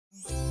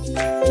Hello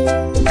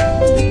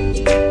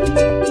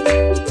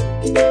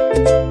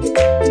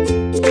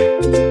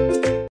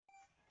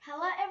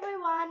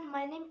everyone,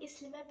 my name is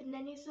Salma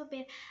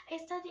Zoubir. I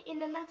study in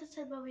the Nahda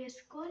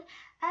school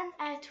and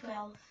at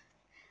 12.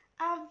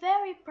 I'm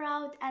very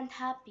proud and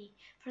happy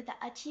for the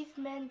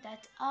achievement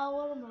that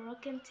our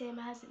Moroccan team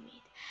has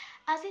made,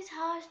 as it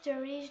has to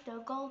reach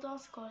the golden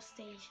score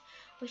stage,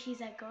 which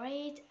is a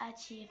great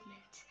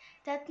achievement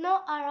that no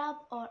Arab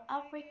or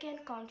African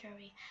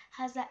country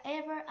has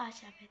ever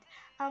achieved.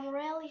 I'm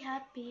really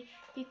happy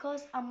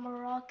because I'm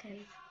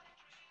Moroccan.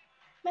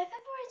 My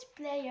favorite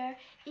player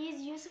is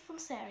Yusuf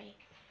Ansari.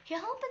 He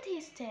helped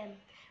his team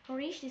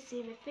reach the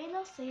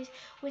semi-final stage,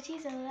 which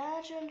is a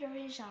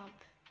legendary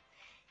jump.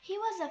 He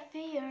was a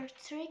fair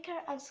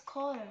striker and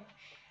scorer.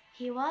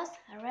 He was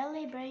a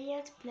really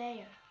brilliant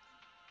player.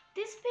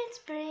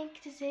 Despite being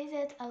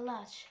criticized a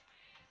lot,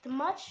 the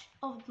match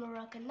of the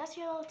Moroccan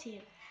national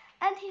team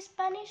and his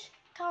Spanish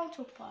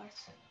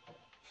counterparts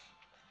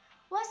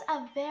was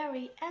a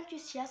very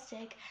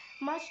enthusiastic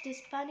match. The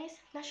Spanish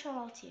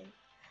national team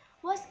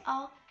was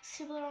a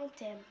similar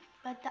team,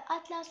 but the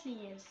Atlas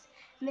Lions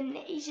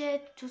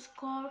managed to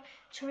score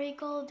 3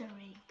 goals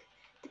during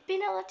the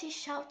penalty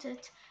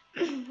shouted.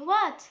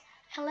 What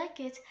I like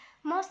it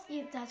most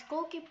is that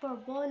goalkeeper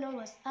Bono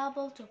was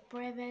able to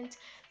prevent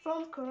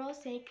from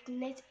crossing the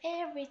net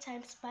every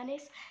time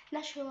Spanish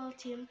national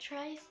team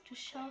tries to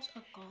shoot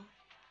a goal.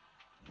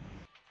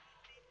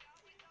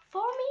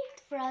 For me,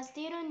 the phrase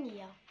Diro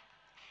Niya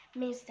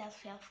means that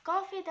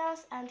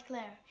self-confidence and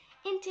clear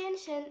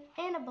intention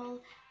enable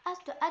us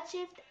to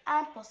achieve the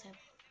impossible.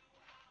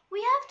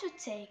 We have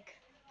to take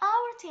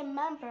our team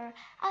member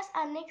as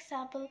an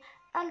example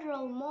and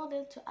role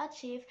model to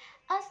achieve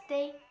as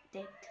they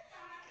did.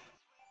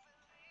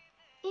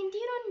 In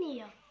Diro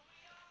Niya,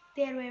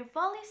 there were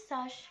values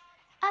such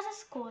as a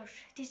score,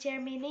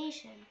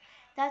 determination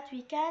that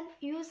we can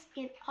use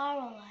in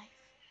our life.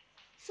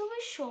 So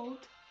we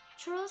should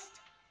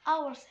trust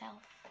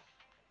ourselves.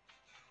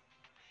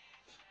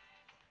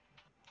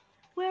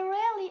 We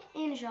really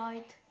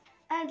enjoyed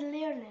and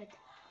learned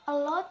a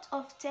lot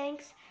of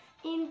things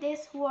in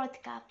this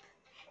World Cup.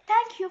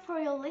 Thank you for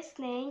your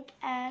listening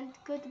and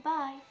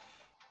goodbye.